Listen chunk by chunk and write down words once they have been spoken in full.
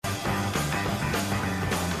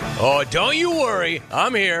Oh, don't you worry.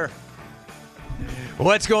 I'm here.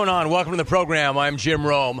 What's going on? Welcome to the program. I'm Jim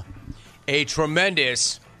Rome. A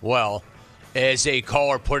tremendous, well, as a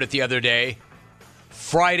caller put it the other day,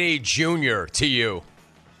 Friday Junior to you.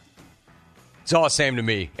 It's all the same to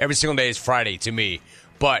me. Every single day is Friday to me.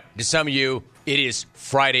 But to some of you, it is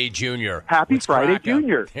Friday Junior. Happy Friday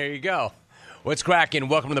Junior. There you go. What's cracking?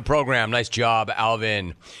 Welcome to the program. Nice job,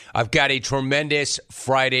 Alvin. I've got a tremendous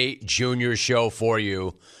Friday Junior show for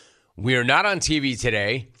you. We are not on TV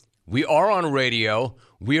today. We are on radio.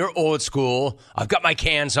 We are old school. I've got my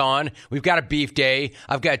cans on. We've got a beef day.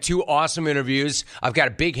 I've got two awesome interviews. I've got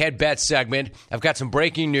a big head bet segment. I've got some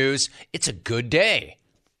breaking news. It's a good day.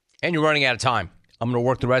 And you're running out of time. I'm going to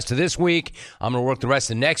work the rest of this week. I'm going to work the rest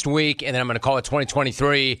of next week. And then I'm going to call it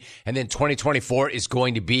 2023. And then 2024 is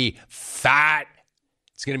going to be fat.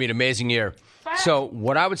 It's going to be an amazing year. So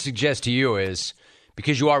what I would suggest to you is,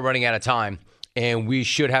 because you are running out of time, and we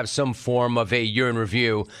should have some form of a year in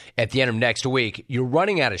review at the end of next week, you're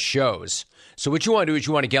running out of shows. So what you want to do is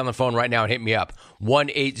you want to get on the phone right now and hit me up.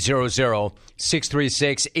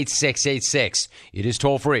 1-800-636-8686. It is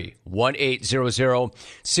toll free.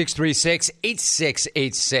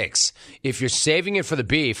 1-800-636-8686. If you're saving it for the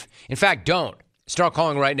beef, in fact, don't. Start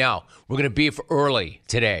calling right now. We're going to beef early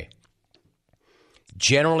today.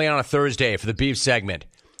 Generally on a Thursday for the beef segment,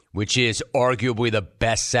 which is arguably the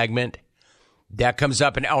best segment. That comes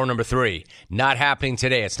up in hour number 3. Not happening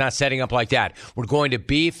today. It's not setting up like that. We're going to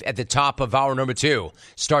beef at the top of hour number 2.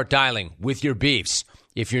 Start dialing with your beefs.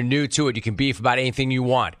 If you're new to it, you can beef about anything you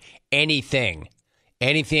want. Anything.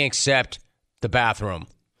 Anything except the bathroom.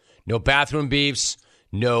 No bathroom beefs.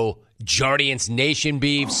 No Jardiance Nation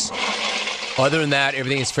beefs. Other than that,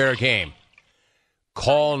 everything is fair game.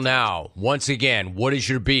 Call now. Once again, what is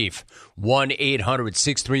your beef?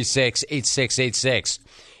 1-800-636-8686.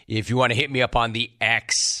 If you want to hit me up on the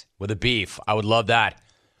X with a beef, I would love that.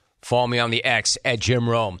 Follow me on the X at Jim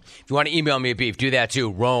Rome. If you want to email me a beef, do that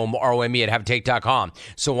too. Rome, R-O-M-E, at haveatake.com.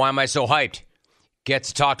 So why am I so hyped? Get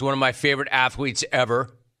to talk to one of my favorite athletes ever.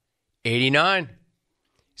 89.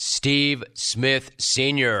 Steve Smith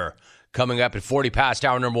Sr. coming up at 40 past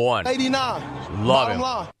hour number 1. 89. Love him.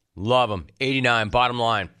 Love him. 89, bottom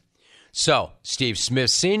line. So, Steve Smith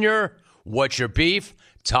Sr., what's your beef?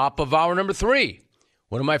 Top of hour number 3.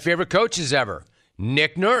 One of my favorite coaches ever,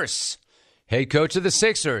 Nick Nurse, head coach of the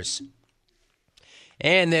Sixers.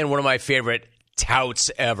 And then one of my favorite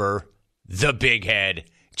touts ever, the big head,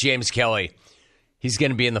 James Kelly. He's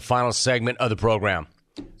going to be in the final segment of the program.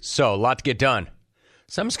 So, a lot to get done.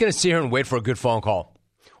 So I'm just going to sit here and wait for a good phone call.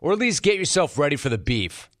 Or at least get yourself ready for the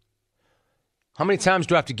beef. How many times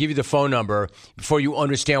do I have to give you the phone number before you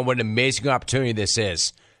understand what an amazing opportunity this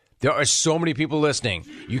is? There are so many people listening.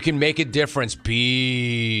 You can make a difference.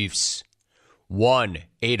 Beefs.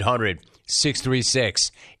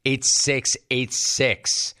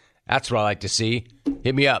 1-800-636-8686. That's what I like to see.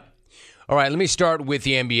 Hit me up. All right, let me start with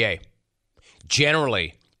the NBA.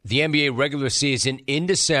 Generally, the NBA regular season in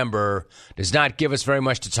December does not give us very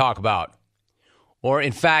much to talk about. Or,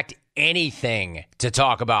 in fact, anything to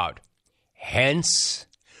talk about. Hence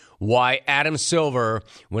why Adam Silver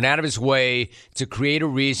went out of his way to create a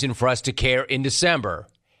reason for us to care in December.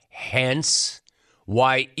 Hence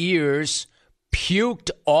why ears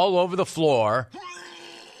puked all over the floor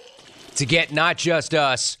to get not just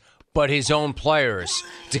us, but his own players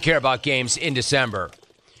to care about games in December.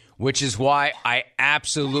 Which is why I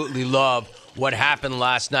absolutely love what happened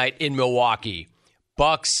last night in Milwaukee.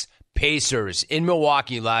 Bucks Pacers in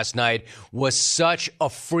Milwaukee last night was such a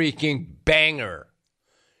freaking banger.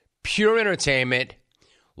 Pure entertainment,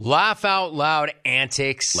 laugh out loud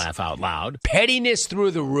antics. Laugh out loud. Pettiness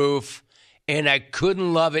through the roof, and I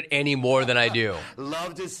couldn't love it any more than I do.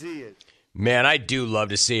 Love to see it. Man, I do love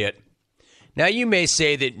to see it. Now, you may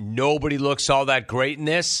say that nobody looks all that great in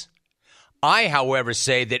this. I, however,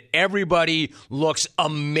 say that everybody looks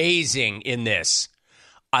amazing in this.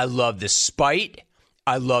 I love the spite.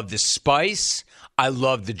 I love the spice. I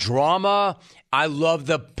love the drama. I love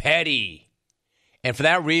the petty. And for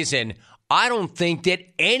that reason, I don't think that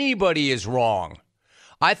anybody is wrong.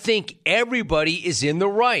 I think everybody is in the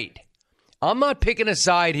right. I'm not picking a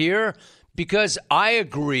side here because I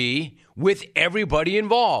agree with everybody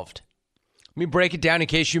involved. Let me break it down in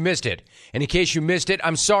case you missed it. And in case you missed it,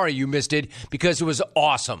 I'm sorry you missed it because it was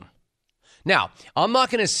awesome. Now, I'm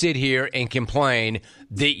not going to sit here and complain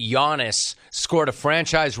that Giannis scored a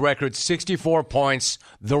franchise record 64 points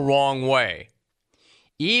the wrong way.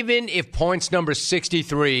 Even if points number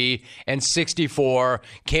 63 and 64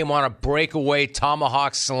 came on a breakaway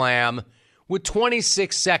tomahawk slam with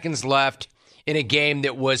 26 seconds left in a game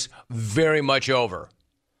that was very much over.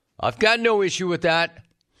 I've got no issue with that.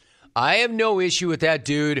 I have no issue with that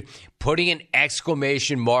dude putting an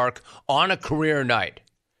exclamation mark on a career night.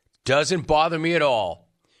 Doesn't bother me at all.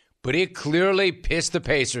 But it clearly pissed the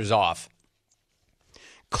Pacers off.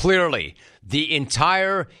 Clearly, the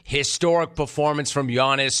entire historic performance from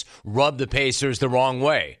Giannis rubbed the Pacers the wrong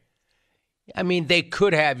way. I mean, they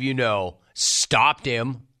could have, stopped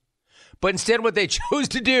him. But instead what they chose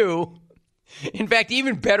to do, in fact,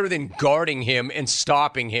 even better than guarding him and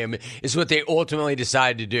stopping him, is what they ultimately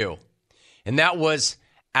decided to do. And that was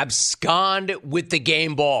abscond with the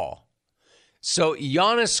game ball. So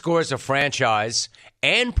Giannis scores a franchise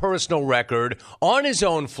and personal record on his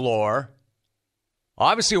own floor.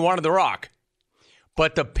 Obviously wanted the rock.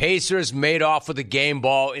 But the Pacers made off with the game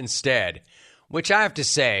ball instead, which I have to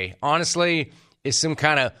say, honestly, is some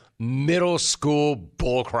kind of middle school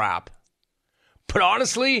bullcrap. But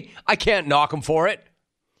honestly, I can't knock them for it.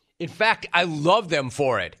 In fact, I love them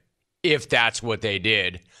for it, if that's what they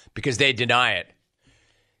did, because they deny it.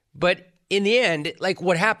 But in the end,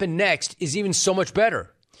 what happened next is even so much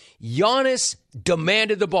better. Giannis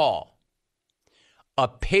demanded the ball. A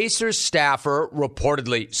Pacers staffer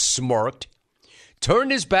reportedly smirked,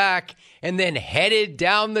 turned his back, and then headed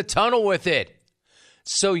down the tunnel with it.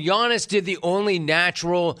 So Giannis did the only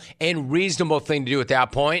natural and reasonable thing to do at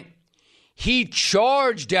that point. He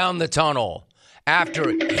charged down the tunnel after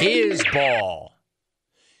his ball.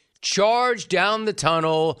 Charged down the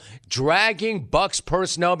tunnel, dragging Bucks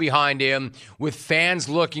personnel behind him with fans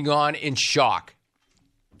looking on in shock.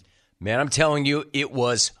 Man, I'm telling you, it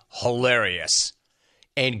was hilarious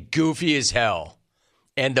and goofy as hell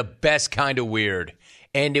and the best kind of weird.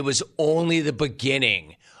 And it was only the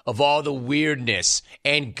beginning of all the weirdness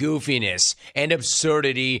and goofiness and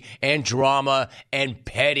absurdity and drama and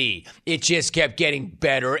petty. It just kept getting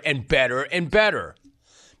better and better and better.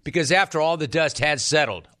 Because after all the dust had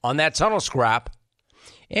settled on that tunnel scrap,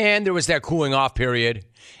 and there was that cooling off period,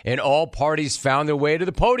 and all parties found their way to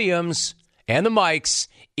the podiums and the mics,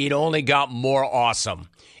 it only got more awesome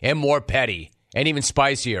and more petty and even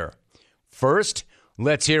spicier. First,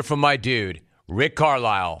 let's hear from my dude, Rick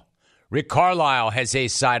Carlisle. Rick Carlisle has a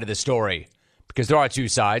side of the story, because there are two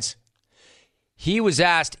sides. He was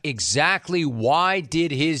asked exactly why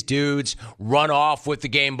did his dudes run off with the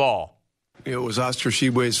game ball. It was Oscar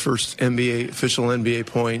Tshiebwe's first official NBA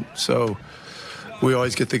point, so we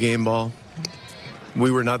always get the game ball. We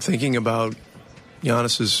were not thinking about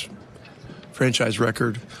Giannis's franchise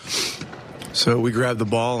record, so we grabbed the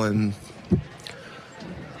ball, and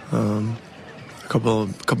a couple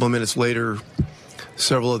of minutes later,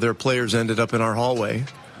 several of their players ended up in our hallway,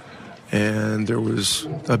 and there was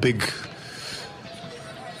a big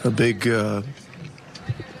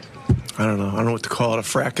I don't know what to call it, a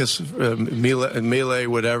fracas, melee,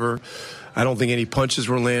 whatever. I don't think any punches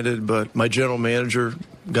were landed, but my general manager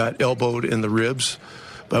got elbowed in the ribs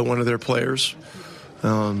by one of their players.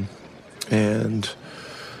 And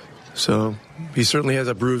so he certainly has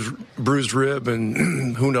a bruised rib,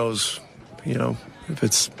 and who knows, if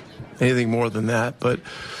it's anything more than that. But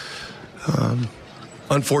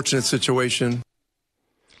unfortunate situation.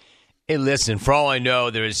 Hey, listen, for all I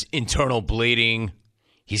know, there's internal bleeding.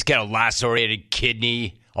 He's got a lacerated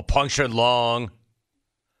kidney, a punctured lung.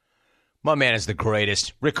 My man is the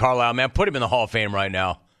greatest. Rick Carlisle, man, put him in the Hall of Fame right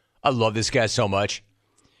now. I love this guy so much.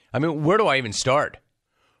 I mean, where do I even start?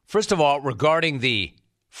 First of all, regarding the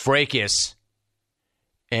fracas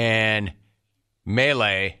and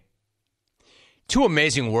melee, two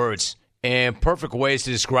amazing words and perfect ways to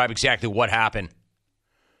describe exactly what happened.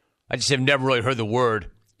 I just have never really heard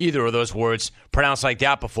either of those words pronounced like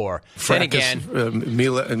that before. Fracas, then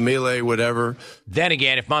again, melee, whatever. Then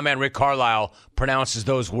again, if my man Rick Carlisle pronounces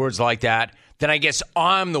those words like that, then I guess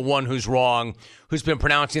I'm the one who's wrong, who's been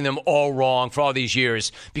pronouncing them all wrong for all these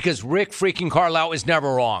years, because Rick freaking Carlisle is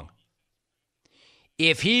never wrong.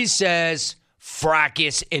 If he says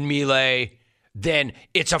fracas and melee, then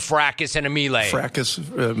it's a fracas and a melee. Fracas,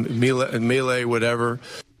 melee, whatever.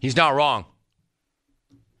 He's not wrong.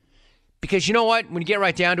 Because you know what? When you get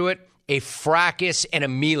right down to it, a fracas and a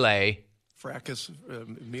melee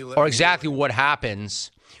are exactly what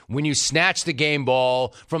happens when you snatch the game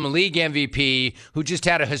ball from a league MVP who just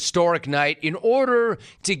had a historic night in order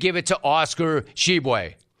to give it to Oscar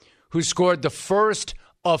Tshiebwe, who scored the first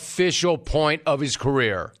official point of his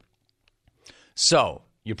career. So,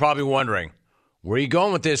 you're probably wondering, where are you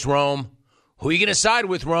going with this, Rome? Who are you going to side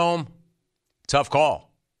with, Rome? Tough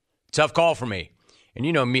call. Tough call for me. And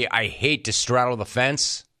you know me, I hate to straddle the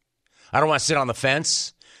fence. I don't want to sit on the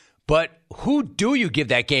fence. But who do you give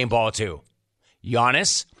that game ball to?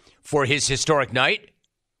 Giannis for his historic night?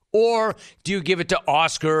 Or do you give it to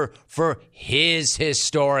Oscar for his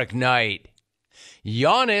historic night?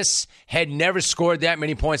 Giannis had never scored that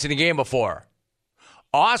many points in a game before.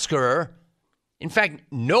 Oscar, in fact,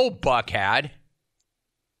 no Buck had.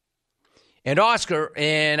 And Oscar,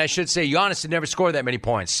 and I should say Giannis had never scored that many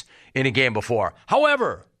points in a game before.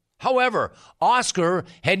 However, Oscar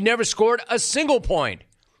had never scored a single point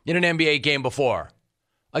in an NBA game before.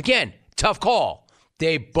 Again, tough call.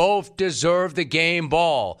 They both deserve the game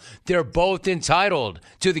ball. They're both entitled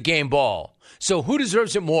to the game ball. So who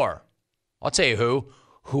deserves it more? I'll tell you who.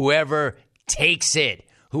 Whoever takes it.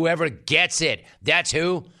 Whoever gets it. That's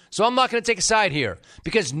who. So I'm not going to take a side here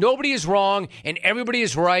because nobody is wrong and everybody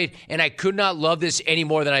is right, and I could not love this any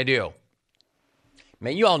more than I do.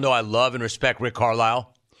 Man, you all know I love and respect Rick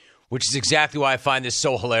Carlisle, which is exactly why I find this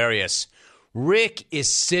so hilarious. Rick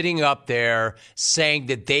is sitting up there saying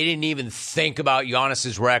that they didn't even think about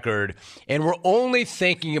Giannis's record and were only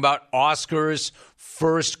thinking about Oscar's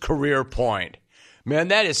first career point. Man,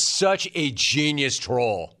 that is such a genius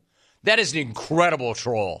troll. That is an incredible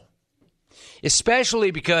troll.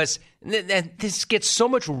 Especially because this gets so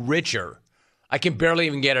much richer. I can barely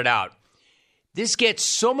even get it out. This gets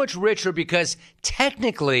so much richer because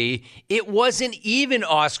technically it wasn't even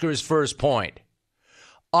Oscar's first point.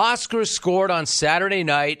 Oscar scored on Saturday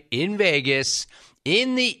night in Vegas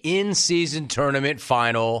in the in-season tournament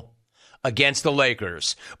final against the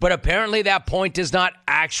Lakers. But apparently that point does not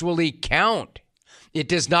actually count. It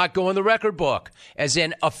does not go in the record book as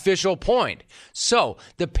an official point. So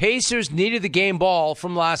the Pacers needed the game ball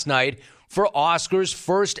from last night for Oscar's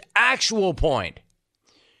first actual point.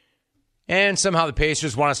 And somehow the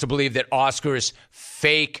Pacers want us to believe that Oscar's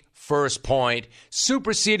fake first point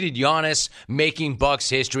superseded Giannis making Bucks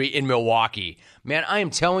history in Milwaukee. Man, I am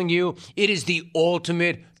telling you, it is the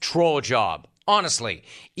ultimate troll job. Honestly,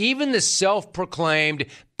 even the self-proclaimed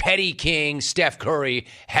petty king, Steph Curry,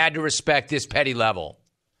 had to respect this petty level.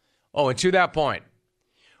 Oh, and to that point,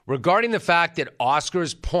 regarding the fact that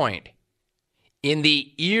Oscar's point in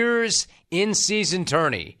the Ears in-season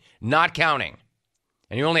tourney, not counting,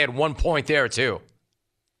 and he only had 1 point there too.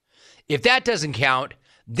 If that doesn't count,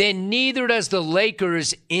 then neither does the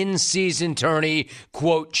Lakers in-season tourney,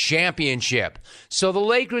 quote, championship. So the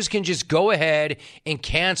Lakers can just go ahead and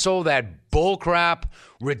cancel that bullcrap,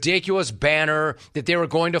 ridiculous banner that they were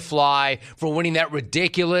going to fly for winning that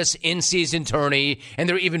ridiculous in-season tourney and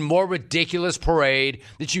their even more ridiculous parade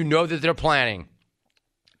that you know that they're planning.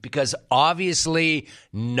 Because obviously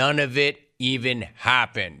none of it even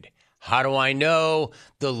happened. How do I know?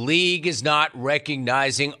 The league is not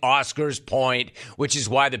recognizing Oscar's point, which is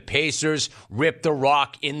why the Pacers ripped the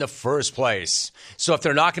rock in the first place. So if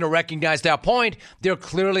they're not going to recognize that point, they're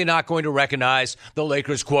clearly not going to recognize the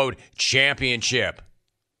Lakers', quote, championship.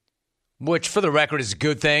 Which, for the record, is a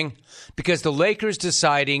good thing, because the Lakers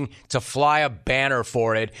deciding to fly a banner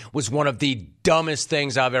for it was one of the dumbest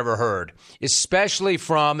things I've ever heard, especially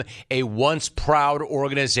from a once proud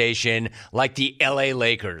organization like the LA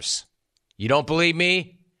Lakers. You don't believe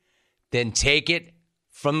me? Then take it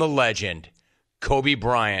from the legend, Kobe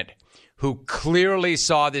Bryant, who clearly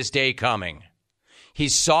saw this day coming. He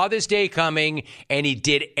saw this day coming, and he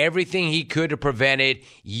did everything he could to prevent it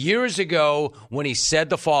years ago when he said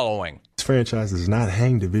the following. This franchise does not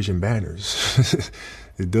hang division banners.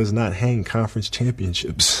 It does not hang conference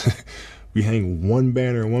championships. We hang one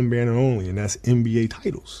banner and one banner only, and that's NBA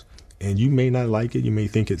titles. And you may not like it. You may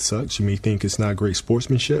think it sucks. You may think it's not great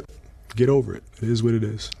sportsmanship. Get over it. It is what it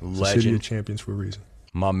is. It's the city of champions for a reason.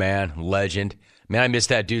 My man, legend. Man, I miss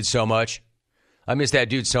that dude so much. I miss that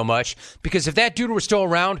dude so much because if that dude were still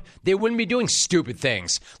around, they wouldn't be doing stupid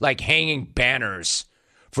things like hanging banners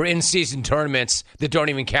for in-season tournaments that don't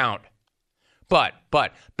even count. But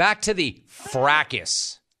back to the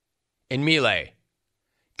fracas in Melee.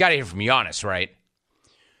 Got to hear from Giannis, right?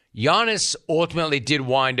 Giannis ultimately did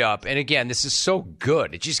wind up, and again, this is so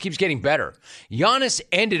good. It just keeps getting better. Giannis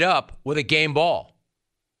ended up with a game ball.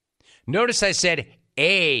 Notice I said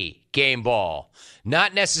a game ball,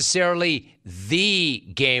 not necessarily the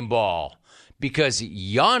game ball, because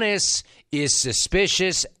Giannis is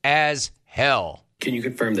suspicious as hell. Can you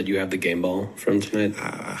confirm that you have the game ball from tonight?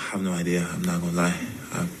 I have no idea. I'm not going to lie.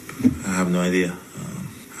 I have no idea.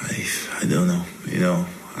 I don't know.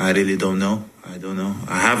 I really don't know. I don't know.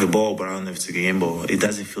 I have the ball, but I don't know if it's a game ball. It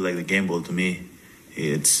doesn't feel like the game ball to me.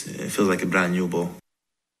 It feels like a brand new ball.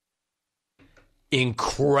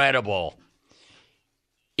 Incredible.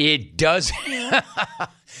 It does.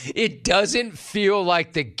 It doesn't feel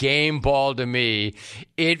like the game ball to me.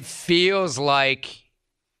 It feels like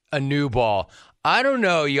a new ball. I don't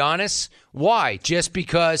know, Giannis. Why? Just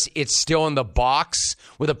because it's still in the box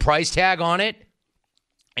with a price tag on it?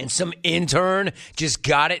 And some intern just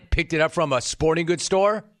got it, picked it up from a sporting goods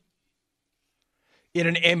store? In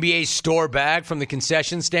an NBA store bag from the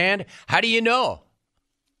concession stand? How do you know?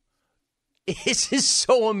 This is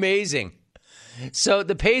so amazing. So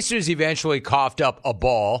the Pacers eventually coughed up a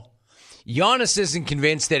ball. Giannis isn't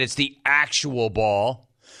convinced that it's the actual ball.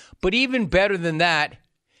 But even better than that,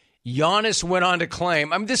 Giannis went on to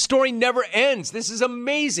claim, this story never ends. This is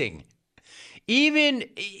amazing. Even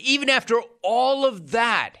after all of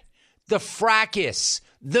that, the fracas,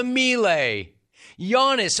 the melee,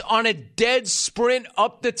 Giannis on a dead sprint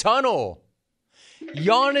up the tunnel.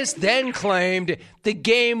 Giannis then claimed the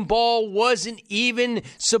game ball wasn't even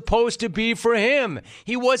supposed to be for him.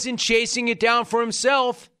 He wasn't chasing it down for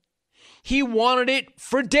himself. He wanted it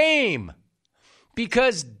for Dame.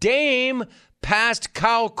 Because Dame passed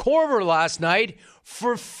Kyle Korver last night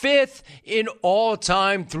for 5th in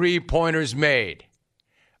all-time three-pointers made.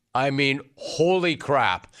 Holy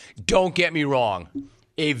crap. Don't get me wrong.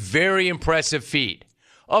 A very impressive feat.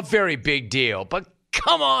 A very big deal. But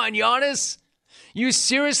come on, Giannis. You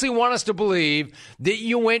seriously want us to believe that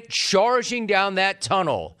you went charging down that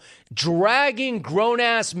tunnel, dragging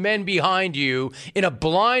grown-ass men behind you in a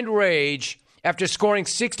blind rage after scoring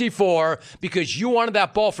 64 because you wanted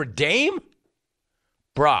that ball for Dame?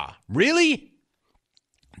 Brah, really?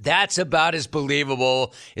 That's about as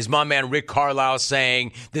believable as my man Rick Carlisle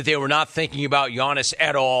saying that they were not thinking about Giannis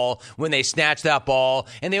at all when they snatched that ball,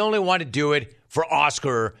 and they only wanted to do it for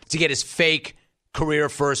Oscar to get his fake career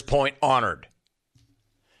first point honored.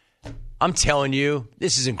 I'm telling you,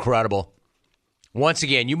 this is incredible. Once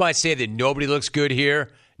again, you might say that nobody looks good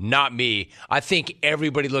here. Not me. I think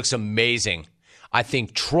everybody looks amazing. I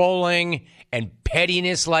think trolling and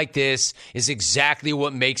pettiness like this is exactly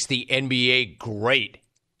what makes the NBA great.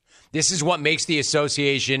 This is what makes the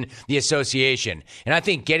association the association. And I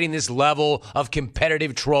think getting this level of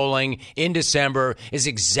competitive trolling in December is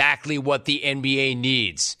exactly what the NBA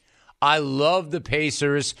needs. I love the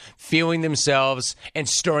Pacers feeling themselves and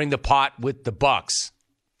stirring the pot with the Bucks.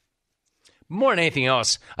 More than anything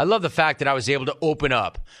else, I love the fact that I was able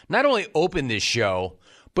to not only open this show,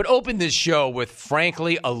 but open this show with,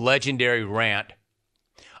 frankly, a legendary rant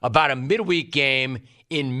about a midweek game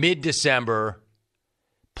in mid-December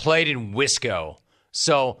played in Wisco.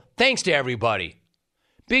 So thanks to everybody.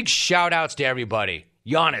 Big shout-outs to everybody.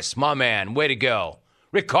 Giannis, my man, way to go.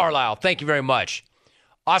 Rick Carlisle, thank you very much.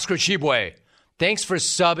 Oscar Chibwe, thanks for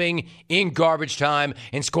subbing in garbage time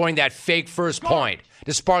and scoring that fake first point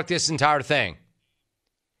to spark this entire thing.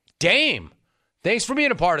 Dame, thanks for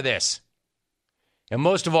being a part of this. And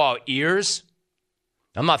most of all, Ears,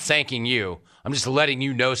 I'm not thanking you. I'm just letting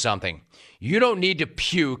you know something. You don't need to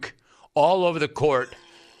puke all over the court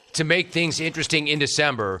to make things interesting in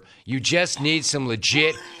December. You just need some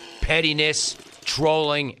legit pettiness,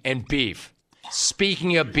 trolling, and beef.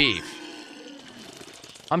 Speaking of beef,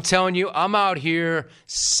 I'm telling you, I'm out here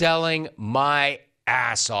selling my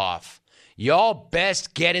ass off. Y'all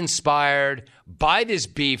best get inspired by this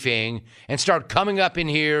beefing and start coming up in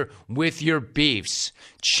here with your beefs.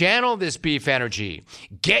 Channel this beef energy.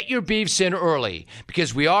 Get your beefs in early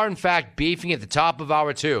because we are, in fact, beefing at the top of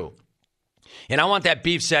hour 2. And I want that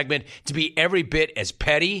beef segment to be every bit as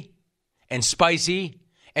petty and spicy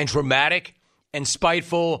and dramatic and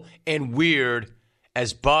spiteful and weird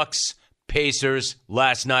as Bucks Pacers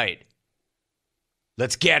last night.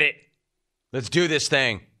 Let's get it. Let's do this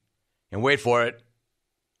thing. And wait for it.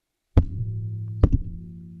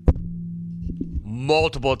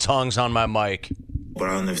 Multiple tongues on my mic. But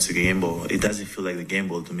I don't know if it's a game ball. It doesn't feel like the game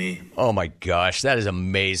ball to me. Oh my gosh, that is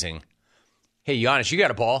amazing. Hey, Giannis, you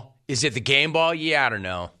got a ball? Is it the game ball? Yeah, I don't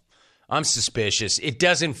know. I'm suspicious. It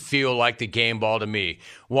doesn't feel like the game ball to me.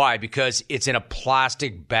 Why? Because it's in a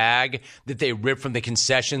plastic bag that they ripped from the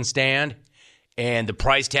concession stand, and the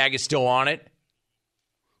price tag is still on it.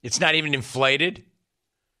 It's not even inflated.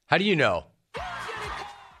 How do you know?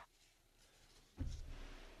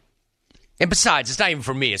 And besides, it's not even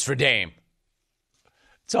for me. It's for Dame.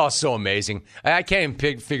 It's all so amazing. I can't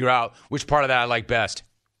even figure out which part of that I like best.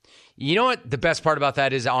 You know what the best part about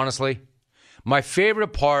that is, honestly? My favorite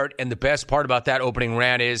part and the best part about that opening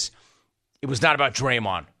rant is it was not about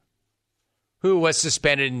Draymond, who was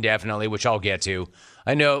suspended indefinitely, which I'll get to.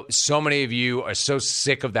 I know so many of you are so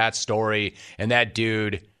sick of that story and that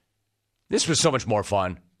dude. This was so much more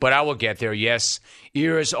fun. But I will get there, yes.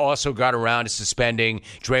 Ears also got around to suspending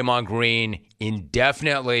Draymond Green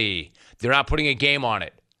indefinitely. They're not putting a game on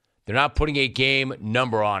it. They're not putting a game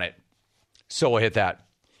number on it. So we'll hit that.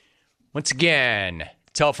 Once again,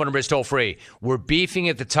 Telephone number is toll free. We're beefing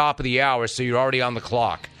at the top of the hour, so you're already on the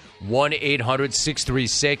clock.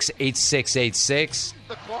 1-800-636-8686.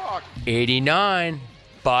 The clock. 89.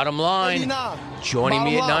 Bottom line. 89. Joining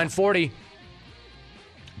Bottom me at line. 940.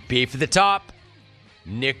 Beef at the top.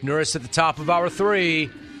 Nick Nurse at the top of hour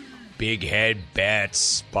 3. Big head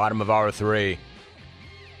bets. Bottom of hour 3.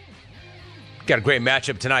 Got a great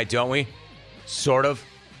matchup tonight, don't we? Sort of.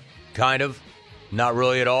 Kind of. Not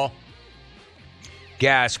really at all.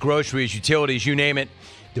 Gas, groceries, utilities, you name it.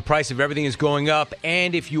 The price of everything is going up,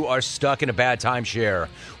 and if you are stuck in a bad timeshare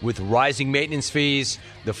with rising maintenance fees,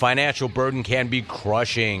 the financial burden can be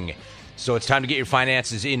crushing. So it's time to get your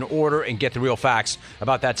finances in order and get the real facts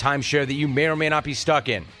about that timeshare that you may or may not be stuck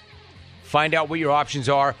in. Find out what your options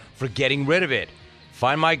are for getting rid of it.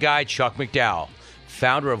 Find my guy, Chuck McDowell,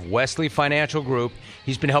 founder of Wesley Financial Group.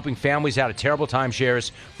 He's been helping families out of terrible timeshares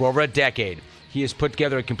for over a decade. He has put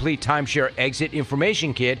together a complete timeshare exit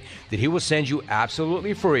information kit that he will send you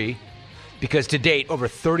absolutely free because to date, over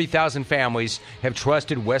 30,000 families have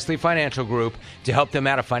trusted Wesley Financial Group to help them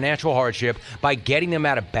out of financial hardship by getting them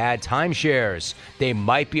out of bad timeshares. They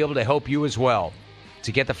might be able to help you as well.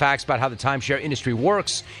 To get the facts about how the timeshare industry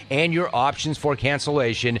works and your options for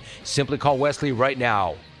cancellation, simply call Wesley right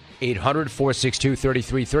now.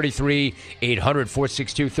 800-462-3333,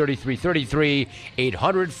 800-462-3333,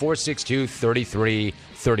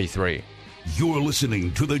 800-462-3333. You're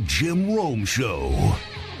listening to The Jim Rome Show.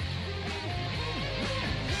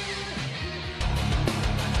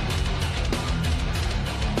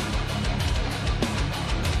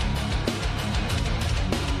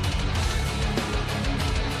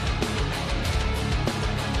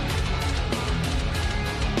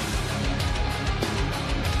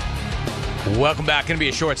 Welcome back. Going to be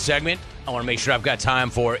a short segment. I want to make sure I've got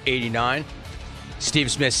time for 89.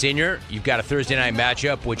 Steve Smith Sr., you've got a Thursday night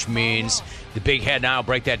matchup, which means the big head now. I'll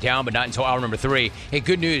break that down, but not until hour number 3. Hey,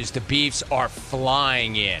 good news. The beefs are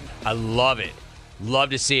flying in. I love it.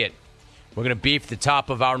 Love to see it. We're going to beef the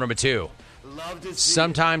top of hour number 2. Love to see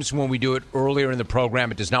Sometimes when we do it earlier in the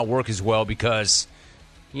program, it does not work as well because,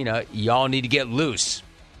 y'all need to get loose.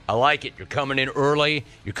 I like it. You're coming in early.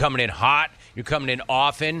 You're coming in hot. You're coming in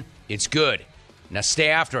often. It's good. Now stay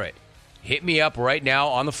after it. Hit me up right now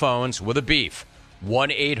on the phones with a beef.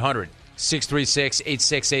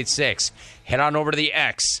 1-800-636-8686. Head on over to the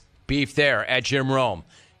X. Beef there at Jim Rome.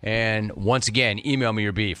 And once again, email me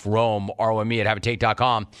your beef. Rome, R-O-M-E, at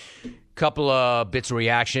haveatake.com. Couple of bits of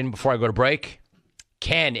reaction before I go to break.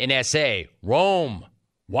 Ken in S.A. Rome.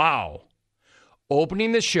 Wow.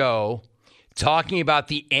 Opening the show, talking about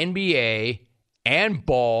the NBA and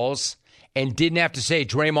balls, and didn't have to say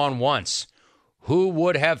Draymond once. Who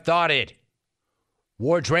would have thought it?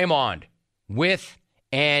 Wore Draymond with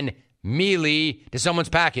an melee to someone's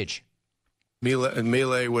package.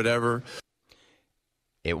 Melee, whatever.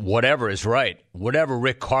 Whatever is right. Whatever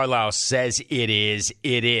Rick Carlisle says it is,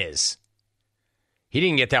 it is. He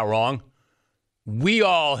didn't get that wrong. We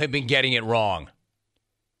all have been getting it wrong.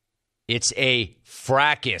 It's a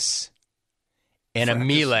fracas. And a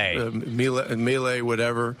melee. Melee,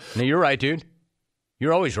 whatever. No, you're right, dude.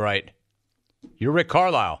 You're always right. You're Rick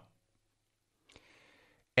Carlisle.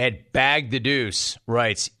 Ed Bag the Deuce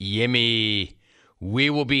writes, Yimmy,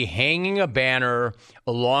 we will be hanging a banner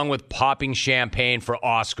along with popping champagne for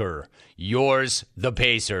Oscar. Yours, the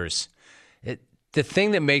Pacers. The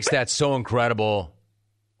thing that makes that so incredible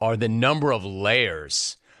are the number of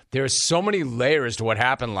layers. There's so many layers to what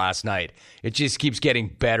happened last night. It just keeps getting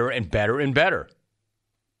better and better and better.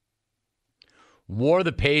 Wore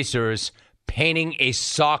the Pacers, painting a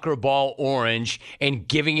soccer ball orange and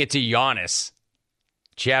giving it to Giannis.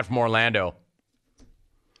 Chad from Orlando.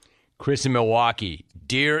 Chris in Milwaukee.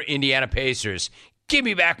 Dear Indiana Pacers, give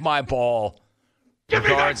me back my ball.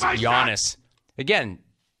 Regards, Giannis. Again,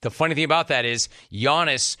 the funny thing about that is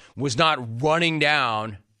Giannis was not running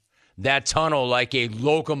down that tunnel like a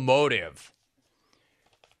locomotive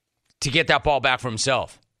to get that ball back for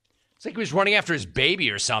himself. It's like he was running after his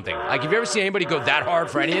baby or something. Like, have you ever seen anybody go that hard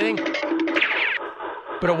for anything?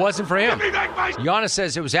 But it wasn't for him. Giannis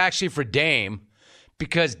says it was actually for Dame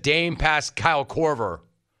because Dame passed Kyle Korver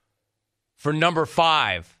for number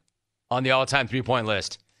 5 on the all-time three-point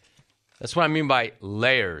list. That's what I mean by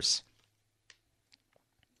layers.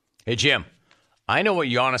 Hey, Jim, I know what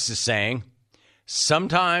Giannis is saying.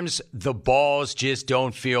 Sometimes the balls just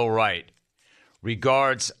don't feel right.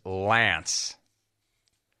 Regards, Lance.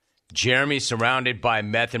 Jeremy surrounded by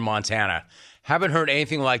meth in Montana. Haven't heard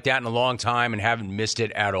anything like that in a long time and haven't missed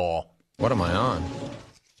it at all. What am I on?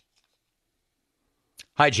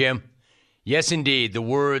 Hi, Jim. Yes, indeed. The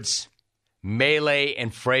words melee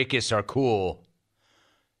and fracas are cool.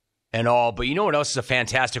 and all, but you know what else is a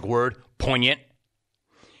fantastic word? Poignant.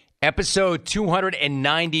 Episode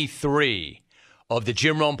 293 of the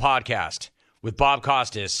Jim Rome Podcast with Bob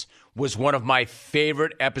Costas was one of my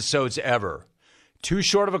favorite episodes ever. Too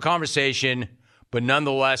short of a conversation, but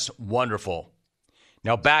nonetheless wonderful.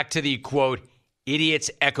 Now back to the, quote,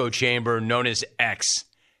 idiot's echo chamber known as X.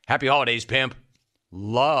 Happy holidays, pimp.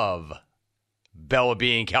 Love, Bella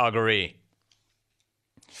B in Calgary.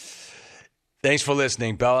 Thanks for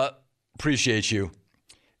listening, Bella. Appreciate you.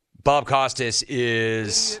 Bob Costas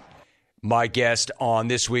is my guest on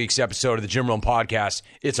this week's episode of the Jim Rome Podcast.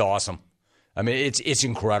 It's awesome. I mean, it's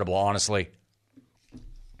incredible, honestly.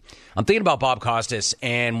 I'm thinking about Bob Costas,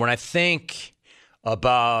 and when I think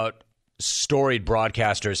about storied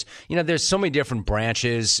broadcasters, you know, there's so many different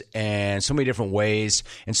branches and so many different ways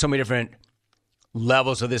and so many different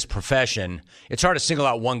levels of this profession. It's hard to single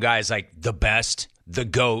out one guy as like the best, the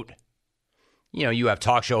GOAT. You know, you have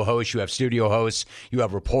talk show hosts, you have studio hosts, you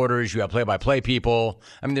have reporters, you have play-by-play people.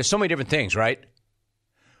 I mean, there's so many different things, right?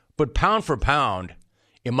 But pound for pound,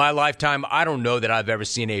 in my lifetime, I don't know that I've ever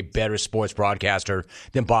seen a better sports broadcaster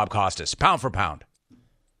than Bob Costas, pound for pound.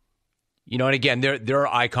 You know, and again, there are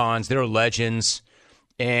icons, there are legends,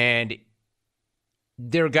 and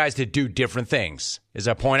there are guys that do different things, as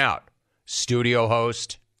I point out. Studio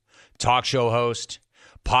host, talk show host,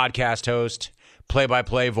 podcast host,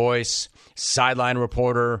 play-by-play voice, sideline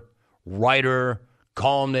reporter, writer,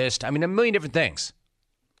 columnist. I mean, a million different things.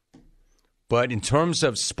 But in terms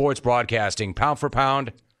of sports broadcasting, pound for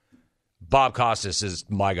pound, Bob Costas is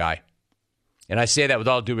my guy. And I say that with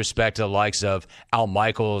all due respect to the likes of Al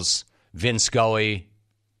Michaels, Vin Scully,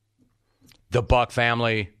 the Buck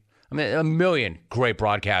family. I mean, a million great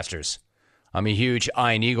broadcasters. I'm a huge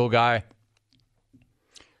Iron Eagle guy.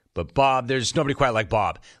 But Bob, there's nobody quite like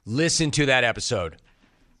Bob. Listen to that episode.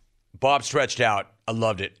 Bob stretched out. I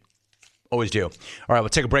loved it. Always do. All right, we'll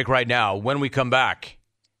take a break right now. When we come back,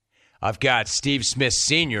 I've got Steve Smith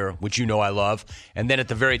Sr., which you know I love. And then at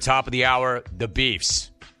the very top of the hour, the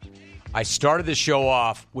beefs. I started the show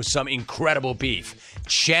off with some incredible beef.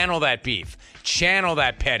 Channel that beef. Channel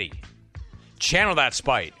that petty. Channel that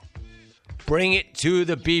spite. Bring it to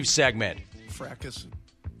the beef segment. Fracas.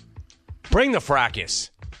 Bring the fracas.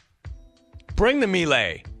 Bring the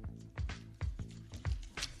melee.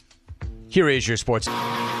 Here is your sports.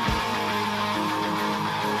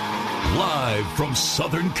 Live from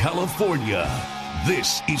Southern California,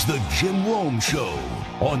 this is the Jim Rome Show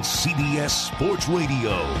on CBS Sports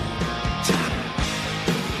Radio.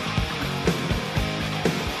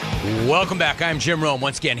 Welcome back. I'm Jim Rome.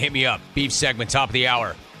 Once again, hit me up. Beef segment, top of the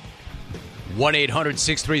hour.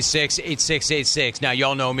 1-800-636-8686. Now,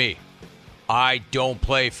 y'all know me. I don't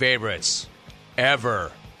play favorites.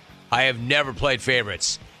 Ever. I have never played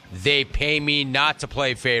favorites. They pay me not to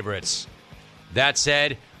play favorites. That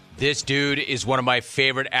said, this dude is one of my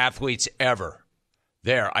favorite athletes ever.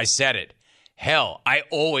 There, I said it. Hell, I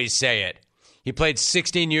always say it. He played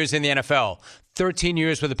 16 years in the NFL, 13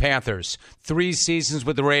 years with the Panthers, 3 seasons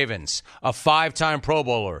with the Ravens, a 5-time Pro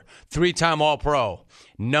Bowler, 3-time All-Pro,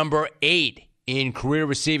 number 8 in career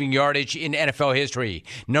receiving yardage in NFL history,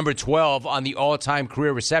 number 12 on the all-time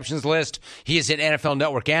career receptions list. He is an NFL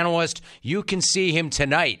Network analyst. You can see him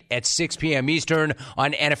tonight at 6 p.m. Eastern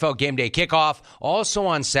on NFL Game Day Kickoff. Also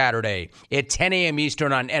on Saturday at 10 a.m.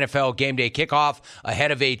 Eastern on NFL Game Day Kickoff,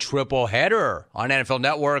 ahead of a triple header on NFL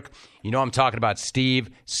Network. You know I'm talking about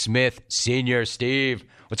Steve Smith Sr. Steve,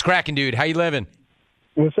 what's cracking, dude? How you living?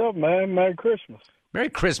 What's up, man? Merry Christmas. Merry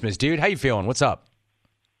Christmas, dude. How you feeling? What's up?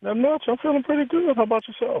 Not much. I'm feeling pretty good. How about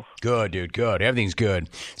yourself? Good, dude. Good. Everything's good.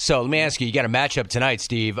 So let me ask you, you got a matchup tonight,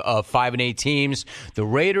 Steve, of 5 and 8 teams. The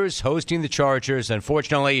Raiders hosting the Chargers.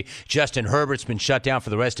 Unfortunately, Justin Herbert's been shut down for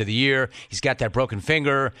the rest of the year. He's got that broken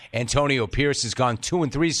finger. Antonio Pierce has gone 2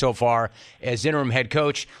 and 3 so far as interim head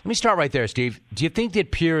coach. Let me start right there, Steve. Do you think that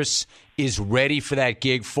Pierce is ready for that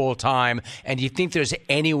gig full time? And do you think there's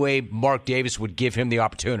any way Mark Davis would give him the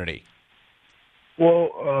opportunity? Well,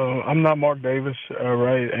 I'm not Mark Davis,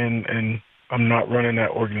 right, and I'm not running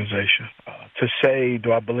that organization. To say,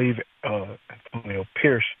 do I believe Antonio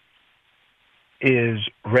Pierce is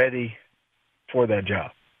ready for that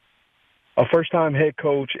job? A first-time head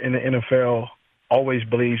coach in the NFL always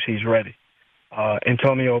believes he's ready.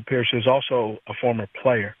 Antonio Pierce is also a former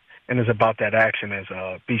player and is about that action, as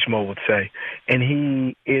Beast Mode would say. And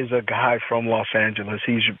he is a guy from Los Angeles.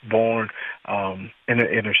 He's born in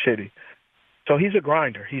the inner city. So he's a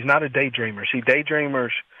grinder. He's not a daydreamer. See,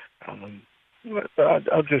 daydreamers,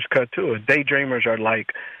 I'll just cut to it. Daydreamers are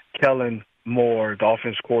like Kellen Moore, the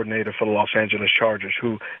offense coordinator for the Los Angeles Chargers,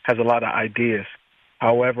 who has a lot of ideas.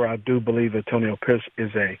 However, I do believe Antonio Pierce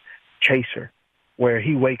is a chaser, where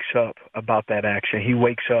he wakes up about that action. He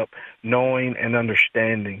wakes up knowing and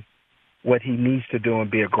understanding what he needs to do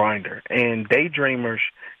and be a grinder. And daydreamers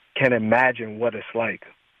can imagine what it's like,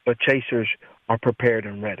 but chasers are prepared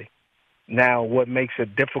and ready. Now, what makes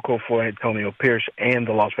it difficult for Antonio Pierce and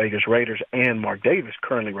the Las Vegas Raiders and Mark Davis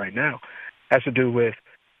currently right now has to do with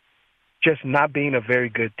just not being a very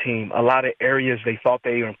good team. A lot of areas they thought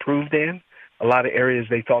they improved in, a lot of areas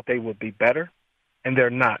they thought they would be better, and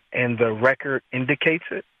they're not. And the record indicates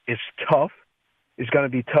it. It's tough. It's going to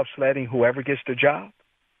be tough sledding whoever gets the job,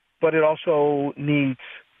 but it also needs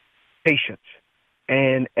patience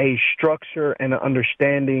and a structure and an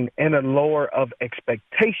understanding and a lower of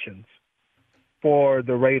expectations for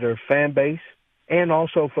the Raider fan base and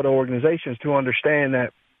also for the organizations to understand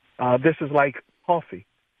that this is like coffee.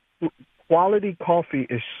 Quality coffee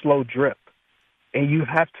is slow drip, and you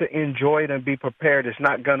have to enjoy it and be prepared. It's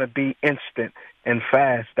not going to be instant and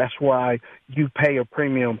fast. That's why you pay a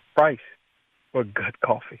premium price for good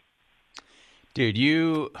coffee. Dude,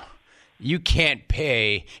 you can't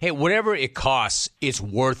pay. Hey, whatever it costs, it's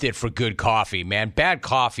worth it for good coffee, man. Bad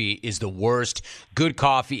coffee is the worst. Good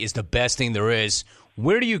coffee is the best thing there is.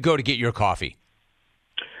 Where do you go to get your coffee?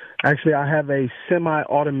 Actually, I have a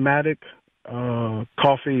semi-automatic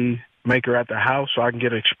coffee maker at the house, so I can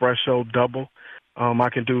get espresso double. I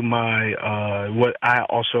can do my I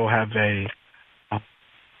also have a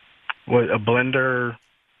blender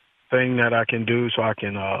thing that I can do, so I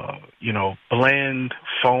can blend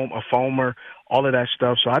a foamer, all of that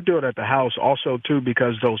stuff. So I do it at the house also too,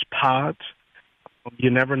 because those pods, you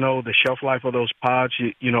never know the shelf life of those pods.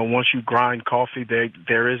 Once you grind coffee,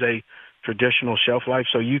 there is a traditional shelf life,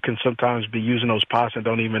 so you can sometimes be using those pods and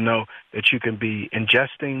don't even know that you can be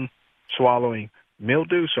ingesting, swallowing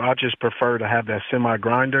mildew. So I just prefer to have that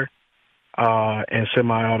semi-grinder and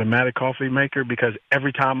semi-automatic coffee maker, because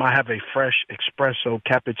every time I have a fresh espresso,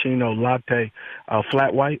 cappuccino, latte,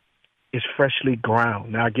 flat white, it's freshly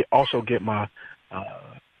ground. Now I also get my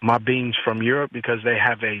beans from Europe, because they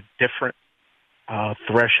have a different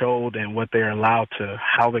threshold and what they're allowed to,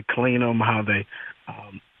 how they clean them, how they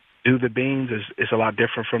do the beans is a lot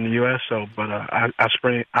different from the U.S. So, but I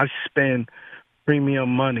spend premium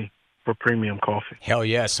money for premium coffee. Hell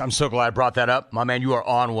yes. I'm so glad I brought that up. My man, you are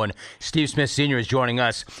on one. Steve Smith Sr. is joining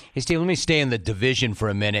us. Hey, Steve, let me stay in the division for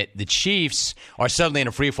a minute. The Chiefs are suddenly in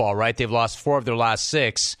a free fall, right? They've lost 4 of their last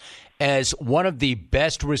 6. As one of the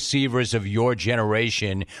best receivers of your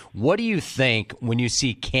generation, what do you think when you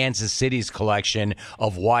see Kansas City's collection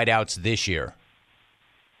of wideouts this year?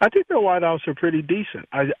 I think their wideouts are pretty decent.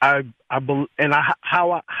 How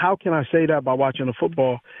can I say that by watching a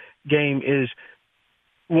football game is,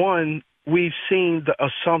 one, we've seen the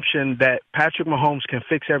assumption that Patrick Mahomes can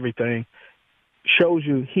fix everything, shows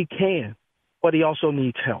you he can, but he also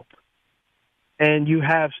needs help. And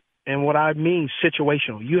what I mean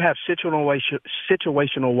situational. You have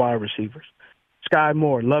situational wide receivers. Sky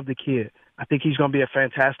Moore, love the kid. I think he's going to be a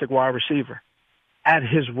fantastic wide receiver at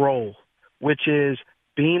his role, which is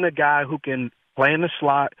being a guy who can play in the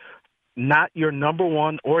slot, not your number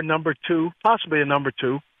 1 or number 2, possibly a number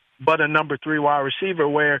 2, but a number 3 wide receiver,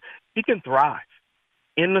 where he can thrive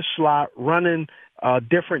in the slot, running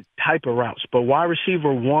different type of routes. But wide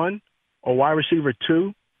receiver 1 or wide receiver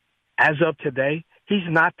 2, as of today, he's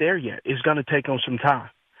not there yet. It's going to take him some time.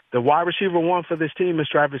 The wide receiver 1 for this team is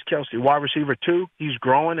Travis Kelce. Wide receiver 2, he's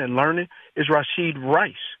growing and learning, is Rashid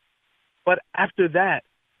Rice. But after that,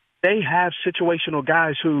 they have situational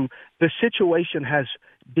guys who the situation has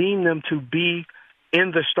deemed them to be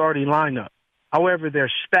in the starting lineup. However,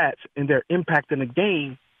 their stats and their impact in the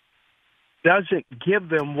game doesn't give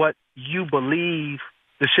them what you believe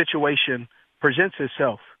the situation presents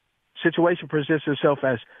itself. Situation presents itself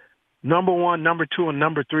as number 1, number 2, and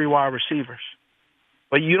number 3 wide receivers.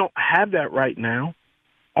 But you don't have that right now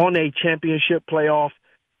on a championship playoff,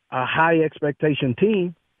 a high expectation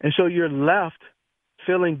team. And so you're left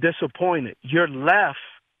feeling disappointed. You're left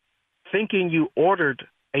thinking you ordered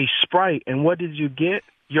a Sprite, and what did you get?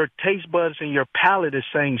 Your taste buds and your palate is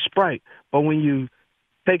saying Sprite, but when you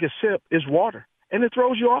take a sip, it's water, and it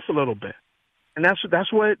throws you off a little bit. And that's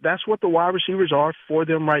what the wide receivers are for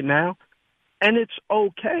them right now, and it's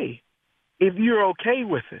okay if you're okay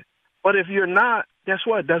with it. But if you're not, guess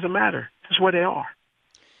what? It doesn't matter. That's where they are.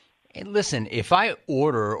 And listen, if I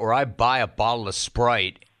order or I buy a bottle of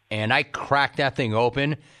Sprite and I crack that thing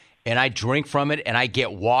open and I drink from it and I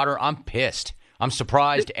get water, I'm pissed. I'm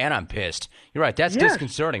surprised and I'm pissed. You're right. That's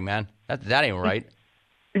disconcerting, man. That ain't right.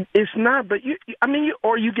 It's not, but you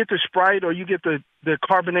get the Sprite or you get the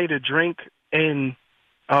carbonated drink and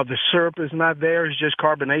the syrup is not there. It's just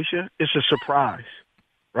carbonation. It's a surprise.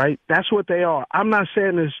 right? That's what they are. I'm not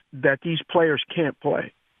saying that these players can't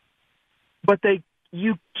play, but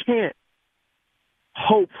you can't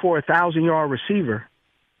hope for a 1,000-yard receiver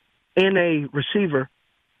in a receiver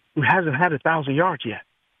who hasn't had 1,000 yards yet.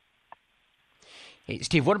 Hey,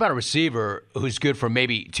 Steve, what about a receiver who's good for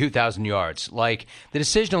maybe 2,000 yards? Like, the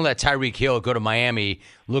decision to let Tyreek Hill go to Miami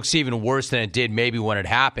looks even worse than it did maybe when it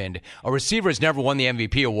happened. A receiver has never won the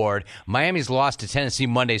MVP award. Miami's loss to Tennessee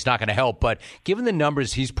Monday is not going to help, but given the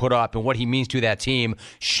numbers he's put up and what he means to that team,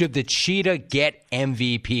 should the Cheetah get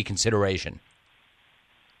MVP consideration?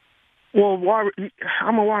 Well,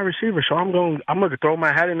 I'm a wide receiver, so I'm going to throw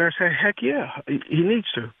my hat in there and say, heck yeah, he needs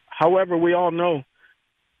to. However, we all know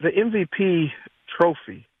the MVP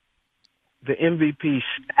trophy, the MVP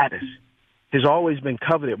status, has always been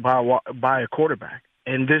coveted by a quarterback,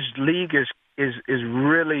 and this league is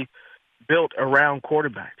really built around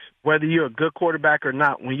quarterbacks. Whether you're a good quarterback or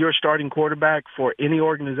not, when you're a starting quarterback for any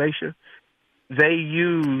organization,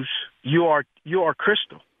 you are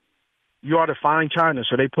crystal. You are the fine china.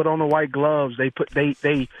 So they put on the white gloves. They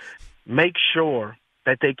make sure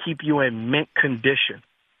that they keep you in mint condition.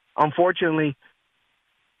 Unfortunately,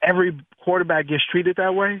 every quarterback gets treated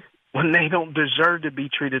that way when they don't deserve to be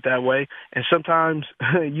treated that way. And sometimes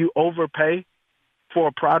you overpay for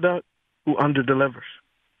a product who underdelivers.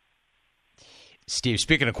 Steve,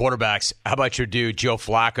 speaking of quarterbacks, how about your dude, Joe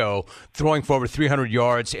Flacco, throwing for over 300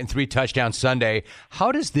 yards and 3 touchdowns Sunday?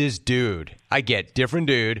 How does this dude, I get different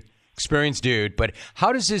dude, experienced dude, but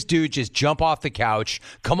how does this dude just jump off the couch,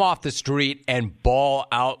 come off the street, and ball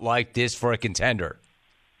out like this for a contender?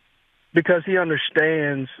 Because he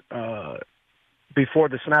understands before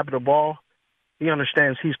the snap of the ball, he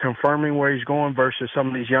understands he's confirming where he's going versus some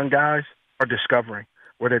of these young guys are discovering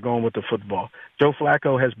where they're going with the football. Joe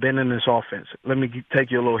Flacco has been in this offense. Let me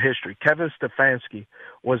take you a little history. Kevin Stefanski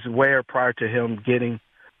was where prior to him getting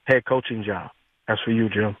head coaching job. That's for you,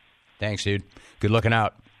 Jim. Thanks, dude. Good looking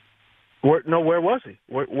out. Where was he?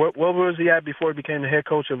 Where was he at before he became the head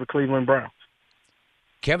coach of the Cleveland Browns?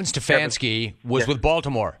 Kevin Stefanski was with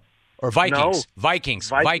Baltimore. Or Vikings. No.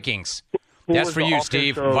 Vikings. That's for you,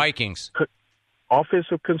 Steve. Vikings.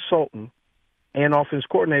 Offensive consultant and offense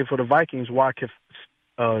coordinator for the Vikings while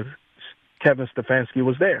Kevin Stefanski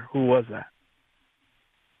was there. Who was that?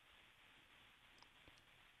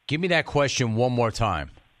 Give me that question one more time.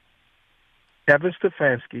 Kevin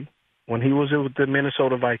Stefanski, when he was with the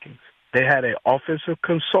Minnesota Vikings, they had an offensive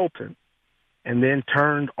consultant and then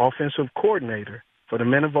turned offensive coordinator for the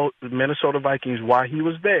Minnesota Vikings while he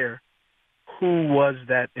was there. Who was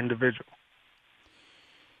that individual?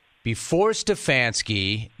 Before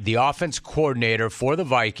Stefanski, the offense coordinator for the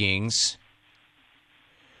Vikings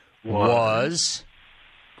was,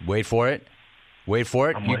 wait for it.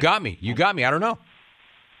 You got me. I don't know.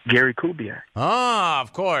 Gary Kubiak. Ah,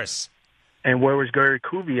 of course. And where was Gary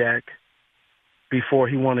Kubiak before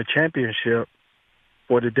he won a championship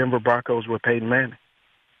for the Denver Broncos with Peyton Manning?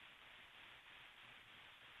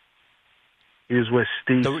 He was with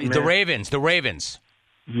Steve Smith. The Ravens.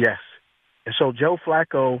 Yes. And so Joe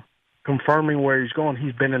Flacco, confirming where he's going,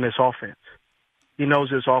 he's been in this offense. He knows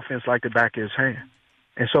this offense like the back of his hand.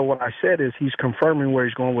 And so what I said is he's confirming where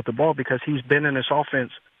he's going with the ball because he's been in this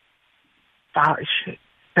offense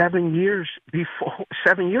 7 years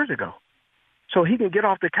ago. So he can get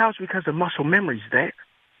off the couch because the muscle memory's there.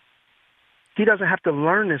 He doesn't have to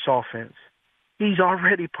learn this offense. He's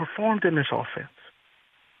already performed in this offense.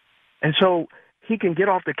 And so he can get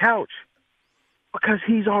off the couch because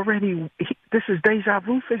this is deja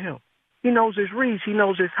vu for him. He knows his reads. He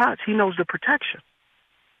knows his hots. He knows the protection.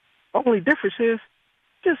 The only difference is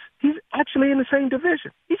he's actually in the same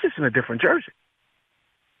division. He's just in a different jersey.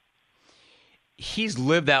 He's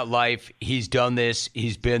lived that life. He's done this.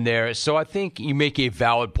 He's been there. So I think you make a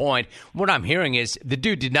valid point. What I'm hearing is the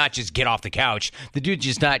dude did not just get off the couch. The dude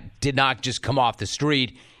did not just come off the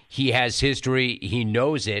street. He has history. He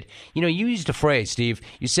knows it. You know, you used a phrase, Steve.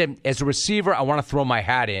 You said, as a receiver, I want to throw my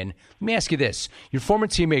hat in. Let me ask you this. Your former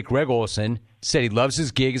teammate, Greg Olsen, said he loves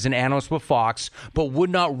his gig as an analyst with Fox, but would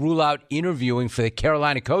not rule out interviewing for the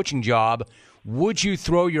Carolina coaching job. Would you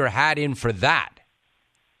throw your hat in for that?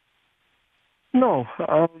 No.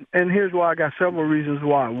 And here's why. I got several reasons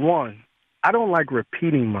why. One, I don't like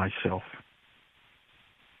repeating myself.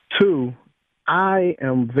 Two, I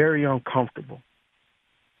am very uncomfortable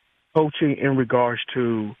coaching in regards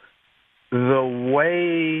to the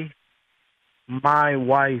way my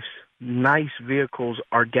wife's nice vehicles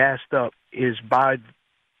are gassed up is by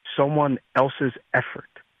someone else's effort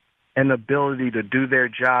and ability to do their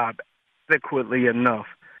job adequately enough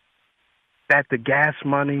that the gas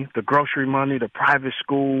money, the grocery money, the private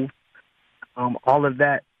school, all of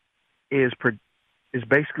that is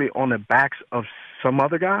basically on the backs of some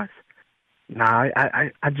other guys. Nah,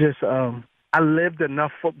 I just I lived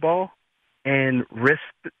enough football and risked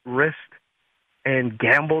and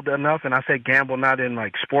gambled enough, and I say gamble not in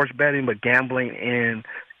like sports betting, but gambling in,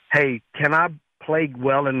 hey, can I play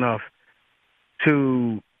well enough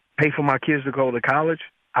to pay for my kids to go to college?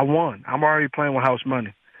 I won. I'm already playing with house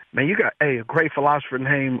money. Man, you got a great philosopher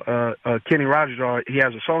named Kenny Rogers. He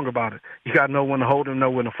has a song about it. You got to know when to hold him, know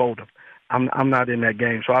when to fold him. I'm not in that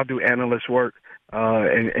game, so I'll do analyst work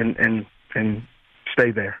and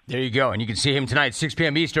stay there. There you go. And you can see him tonight, 6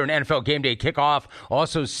 p.m. Eastern, NFL Game Day kickoff.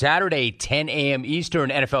 Also Saturday, 10 a.m. Eastern,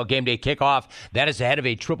 NFL Game Day kickoff. That is ahead of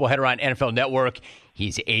a triple header on NFL Network.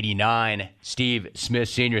 He's 89. Steve Smith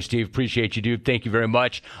Sr. Steve, appreciate you, dude. Thank you very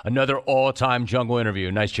much. Another all-time Jungle interview.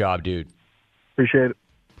 Nice job, dude. Appreciate it.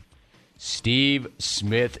 Steve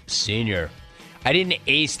Smith Sr. I didn't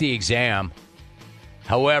ace the exam.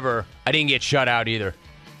 However, I didn't get shut out either.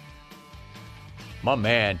 My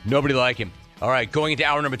man. Nobody like him. All right, going into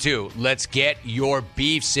hour number 2, let's get your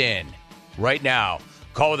beefs in right now.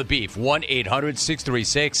 Call with a beef,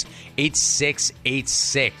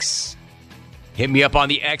 1-800-636-8686. Hit me up on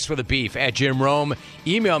the X for the beef, at Jim Rome.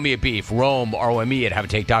 Email me at beef, Rome, R-O-M-E, at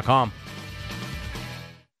haveatake.com.